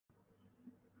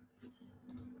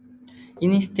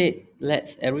Inistate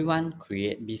lets everyone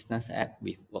create business app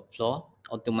with workflow,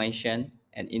 automation,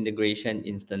 and integration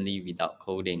instantly without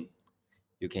coding.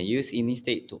 You can use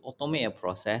Inistate to automate a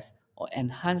process or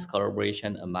enhance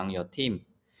collaboration among your team.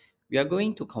 We are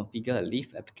going to configure a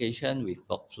Leaf application with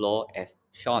workflow as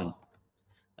shown.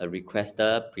 A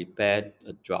requester prepared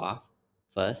a draft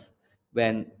first.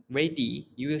 When ready,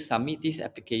 you will submit this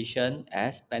application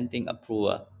as pending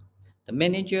approval. The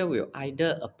manager will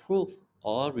either approve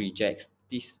or reject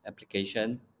this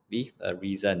application with a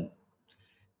reason.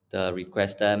 The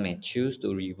requester may choose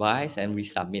to revise and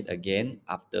resubmit again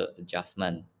after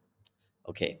adjustment.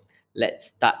 Okay, let's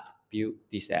start build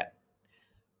this app.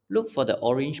 Look for the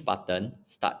orange button,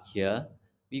 start here.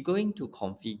 We're going to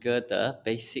configure the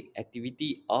basic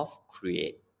activity of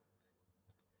create.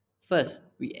 First,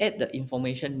 we add the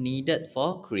information needed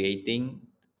for creating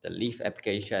the Leaf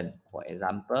application. For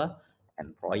example,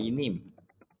 employee name.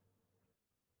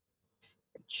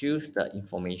 Choose the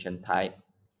information type,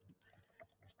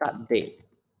 start date,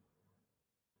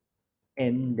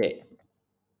 end date,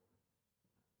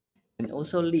 and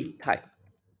also leave type.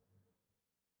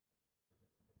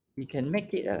 We can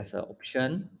make it as an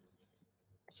option.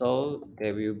 So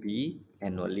there will be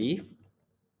annual leave,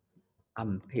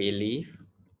 unpaid leave,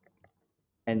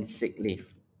 and sick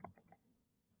leave.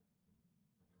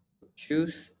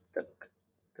 Choose the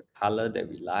color that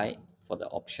we like for the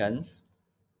options.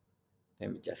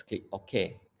 Then we just click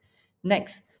OK.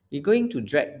 Next, we're going to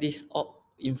drag this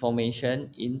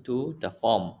information into the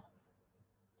form.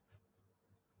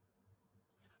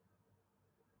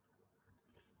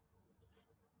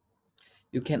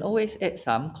 You can always add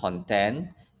some content,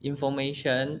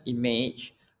 information,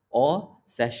 image, or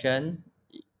session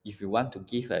if you want to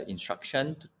give an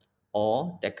instruction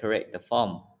or decorate the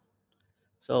form.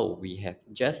 So we have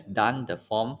just done the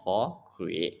form for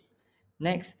create.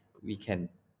 Next, we can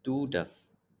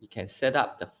set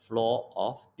up the flow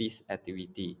of this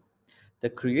activity. The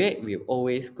create will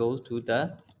always go to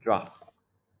the draft.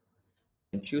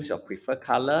 And choose your preferred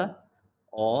color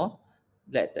or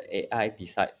let the AI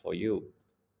decide for you.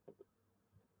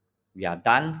 We are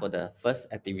done for the first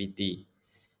activity.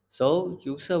 So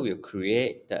user will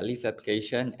create the Leaf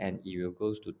application and it will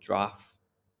go to draft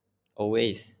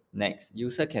always. Next,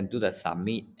 user can do the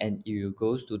submit and it will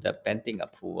go to the pending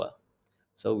approval.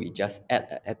 So we just add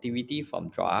an activity from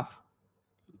draft,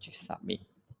 which is submit.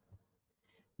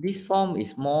 This form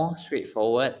is more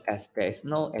straightforward as there is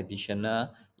no additional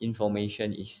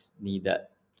information is needed.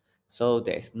 So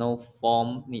there is no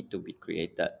form need to be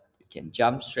created. You can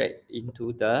jump straight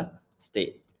into the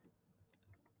state.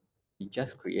 We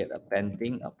just create a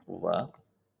pending approval.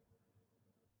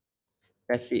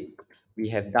 That's it. We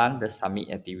have done the submit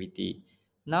activity.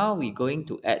 Now we're going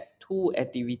to add two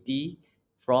activity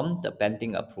from the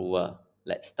pending approval.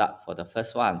 Let's start for the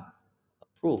first one.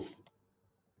 Approve.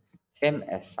 Same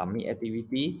as submit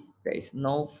activity, there is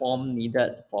no form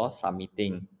needed for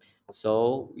submitting.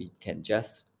 So we can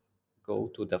just go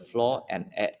to the floor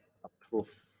and add approve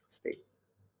state.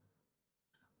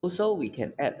 Also, we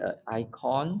can add an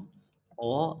icon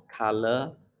or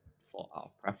color for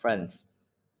our preference.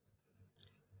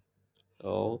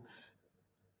 So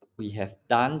we have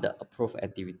done the approve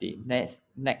activity. Next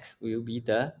will be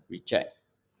the reject.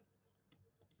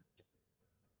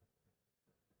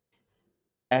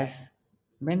 As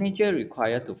manager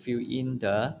required to fill in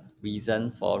the reason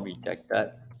for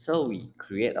rejected, so we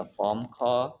create a form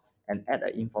called and add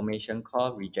an information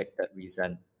called rejected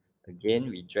reason. Again,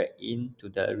 we drag into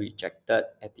the rejected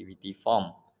activity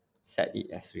form, set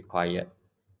it as required.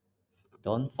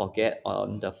 Don't forget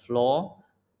on the floor,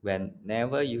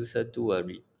 whenever user do a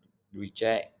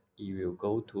reject, it will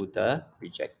go to the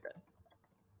rejected.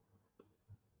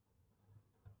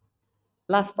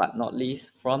 Last but not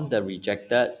least, from the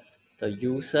rejected, the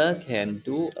user can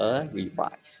do a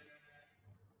revise.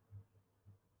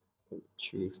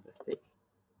 Choose the state,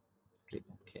 click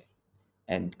OK,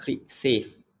 and click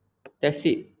Save. That's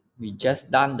it. We just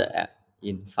done the app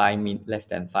in less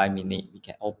than 5 minutes. We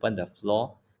can open the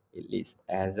floor. It is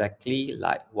exactly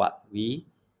like what we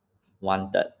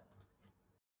wanted.